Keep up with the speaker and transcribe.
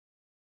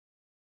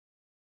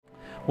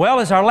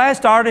Well, as our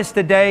last artist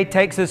today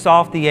takes us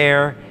off the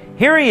air,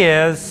 here he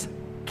is,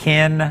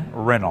 Ken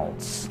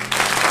Reynolds. All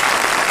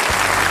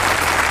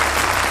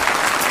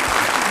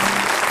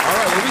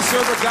right, well, we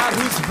serve a God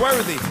who's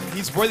worthy.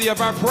 He's worthy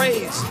of our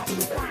praise.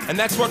 And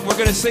that's what we're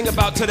going to sing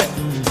about today.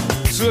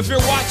 So if you're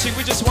watching,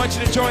 we just want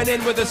you to join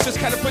in with us. Just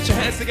kind of put your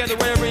hands together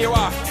wherever you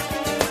are.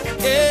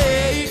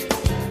 Hey.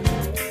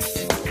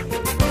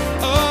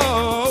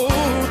 Oh.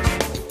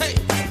 Hey.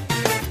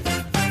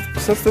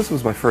 Since this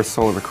was my first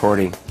solo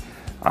recording,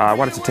 I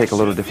wanted to take a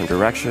little different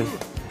direction.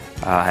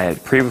 I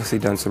had previously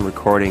done some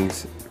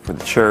recordings for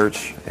the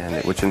church,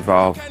 which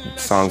involved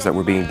songs that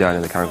were being done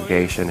in the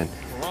congregation and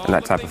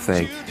that type of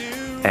thing.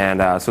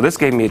 And so this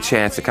gave me a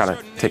chance to kind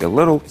of take a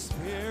little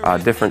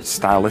different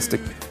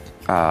stylistic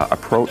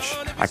approach.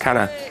 I kind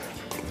of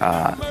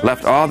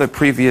left all the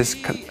previous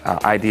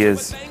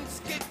ideas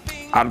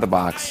out of the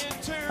box,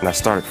 and I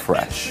started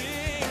fresh.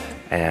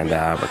 And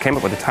I came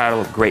up with the title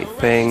of Great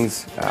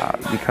Things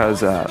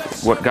because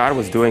what God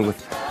was doing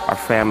with our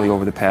family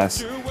over the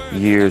past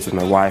years with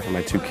my wife and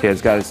my two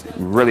kids, God has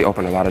really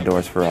opened a lot of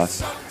doors for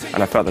us.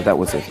 And I felt that that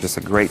was just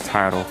a great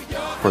title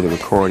for the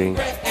recording.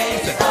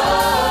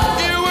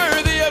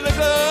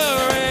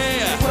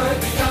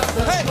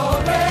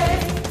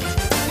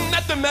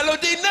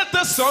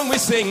 Song we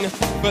sing,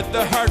 but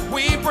the heart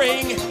we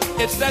bring,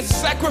 it's that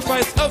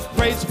sacrifice of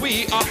praise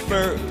we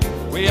offer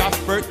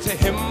to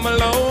Him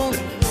alone.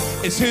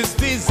 It's His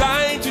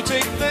design to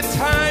take the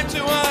time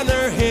to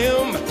honor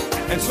Him,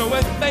 and so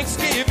with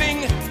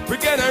thanksgiving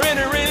we're gonna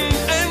enter in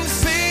and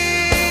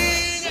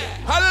sing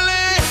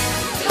hallelujah,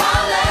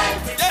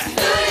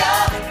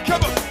 hallelujah.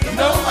 Come on,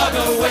 no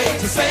other way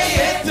to say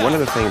it. One of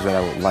the things that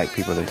I would like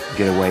people to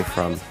get away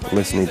from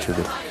listening to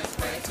the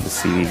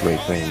CD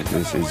Great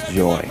Things is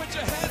joy.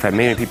 I've had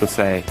many people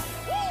say,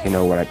 you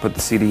know, when I put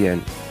the CD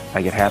in,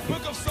 I get happy.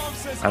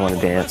 I want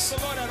to dance.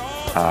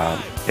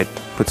 It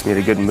puts me in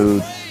a good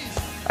mood,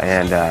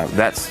 and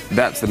that's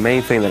the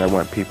main thing that I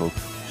want people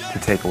to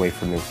take away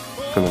from the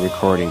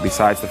recording.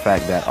 Besides the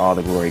fact that all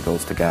the glory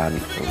goes to God,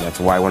 and that's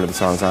why one of the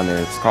songs on there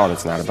is called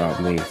 "It's Not About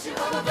Me."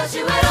 Bless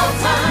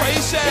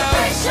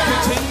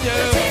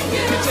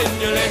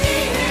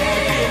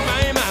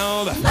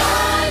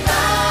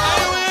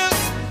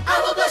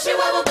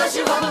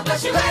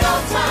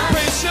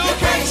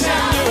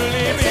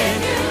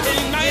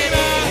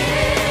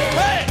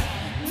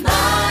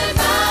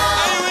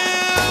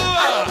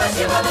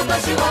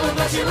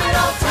you at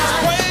all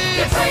times.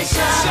 Your praise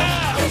shall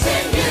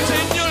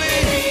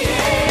continually be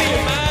in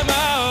my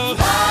mouth.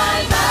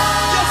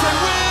 Yes, it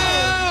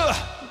will.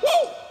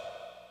 Woo.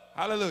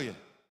 Hallelujah.